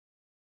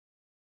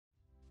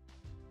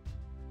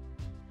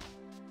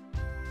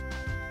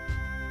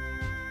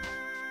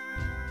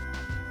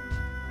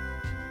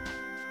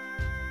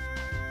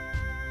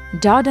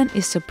Jordan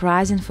is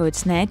surprising for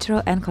its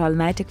natural and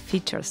climatic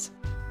features.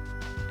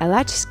 A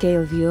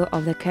large-scale view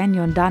of the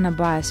canyon Dana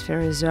Biosphere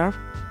Reserve,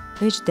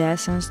 which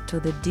descends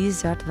to the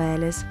desert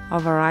valleys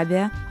of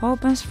Arabia,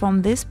 opens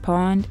from this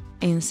point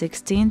in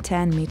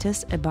 1610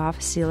 meters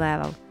above sea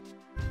level.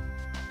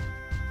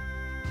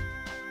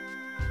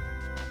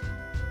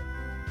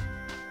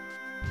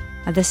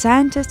 The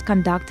scientists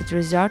conducted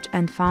research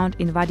and found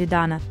in Wadi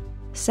Dana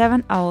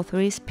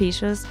 703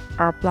 species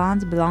are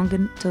plants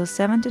belonging to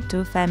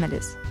 72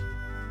 families,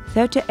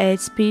 38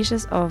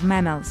 species of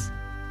mammals,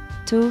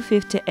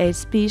 258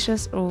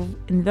 species of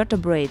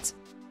invertebrates,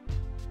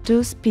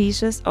 2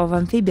 species of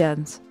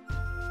amphibians,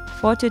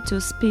 42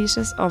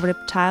 species of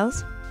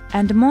reptiles,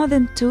 and more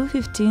than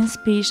 215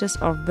 species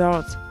of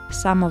birds.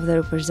 Some of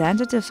the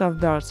representatives of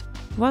birds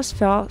was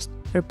first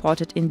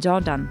reported in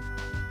Jordan.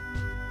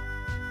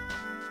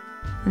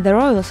 The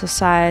Royal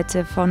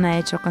Society for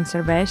Nature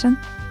Conservation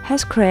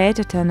has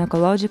created an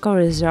ecological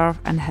reserve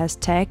and has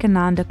taken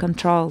under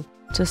control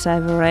to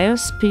save rare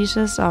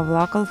species of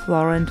local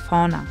flora and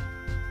fauna.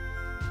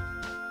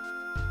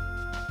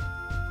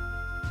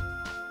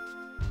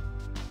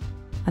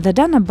 The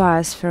Dana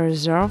Biosphere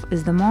Reserve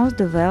is the most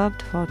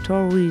developed for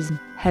tourism,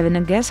 having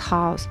a guest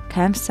house,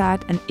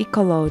 campsite and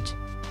eco-lodge,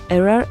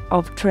 area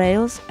of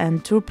trails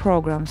and tour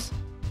programs.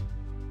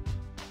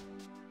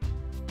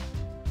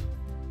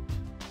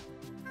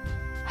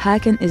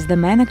 Hiking is the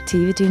main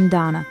activity in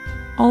Dana,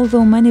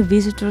 although many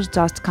visitors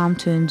just come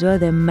to enjoy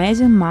the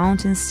amazing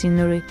mountain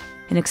scenery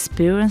and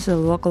experience the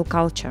local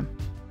culture.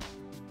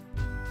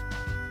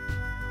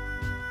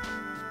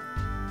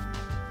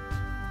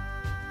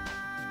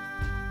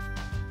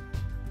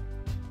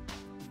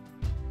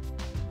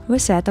 We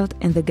settled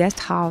in the guest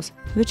house,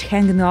 which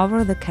hanging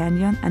over the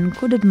canyon, and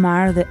could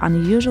admire the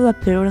unusual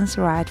appearance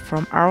right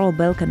from our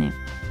balcony.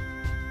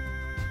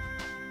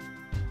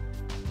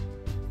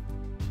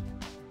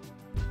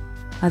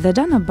 The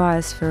Dana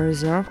Biosphere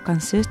Reserve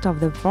consists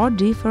of the 4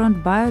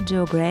 different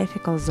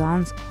biogeographical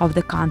zones of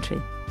the country: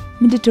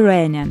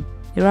 Mediterranean,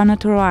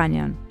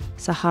 Irano-Turanian,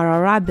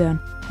 Sahara-Arabian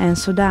and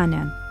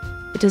Sudanian.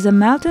 It is a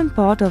melting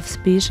pot of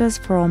species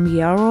from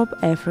Europe,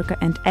 Africa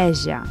and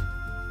Asia.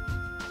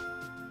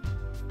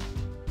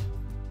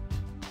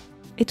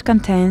 It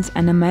contains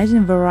an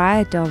amazing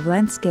variety of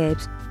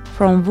landscapes,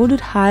 from wooded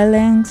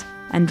highlands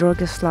and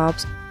rocky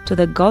slopes to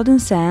the golden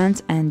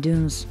sands and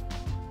dunes.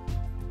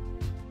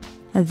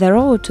 The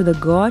road to the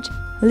gorge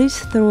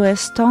leads through a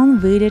stone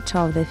village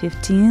of the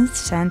 15th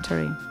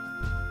century.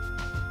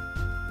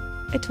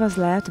 It was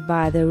left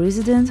by the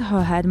residents who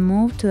had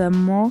moved to a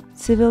more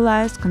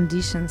civilized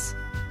conditions.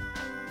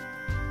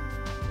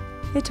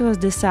 It was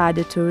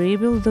decided to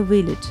rebuild the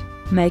village,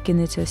 making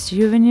it a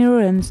souvenir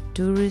and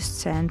tourist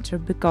center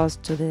because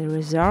to the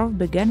reserve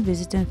began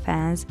visiting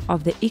fans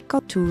of the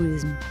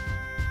eco-tourism.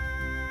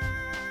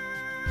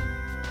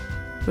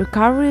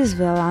 Recovery is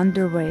well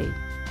underway.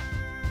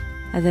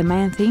 The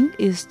main thing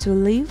is to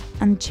leave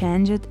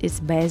unchanged its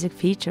basic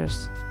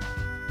features.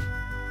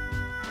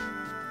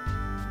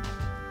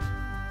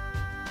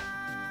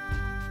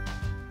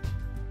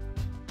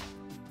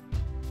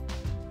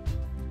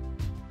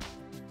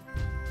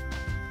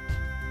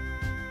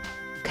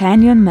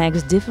 Canyon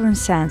makes different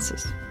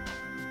senses.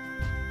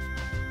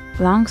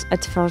 Lungs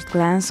at first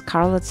glance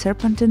scarlet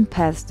serpentine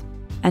paths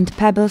and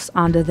pebbles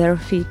under their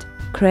feet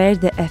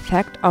create the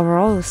effect of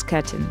roller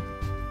skating.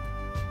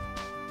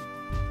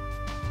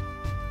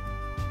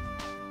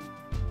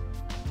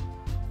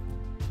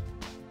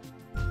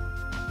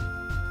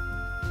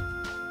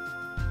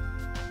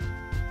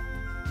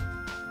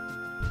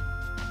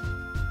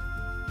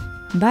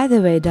 By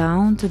the way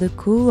down to the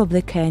cool of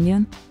the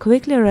canyon,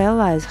 quickly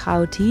realize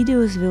how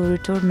tedious will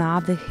return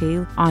up the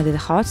hill under the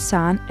hot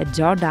sun at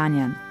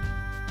Jordanian.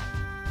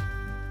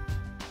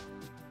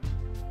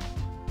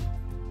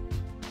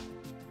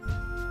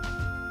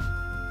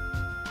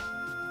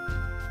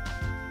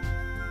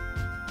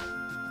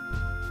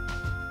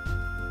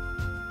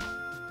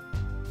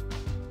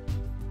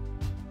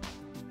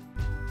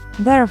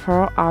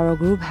 Therefore, our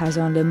group has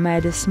only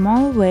made a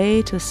small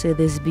way to see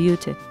this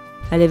beauty,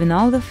 leaving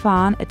all the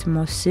fun at a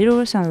more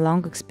serious and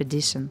long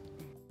expedition.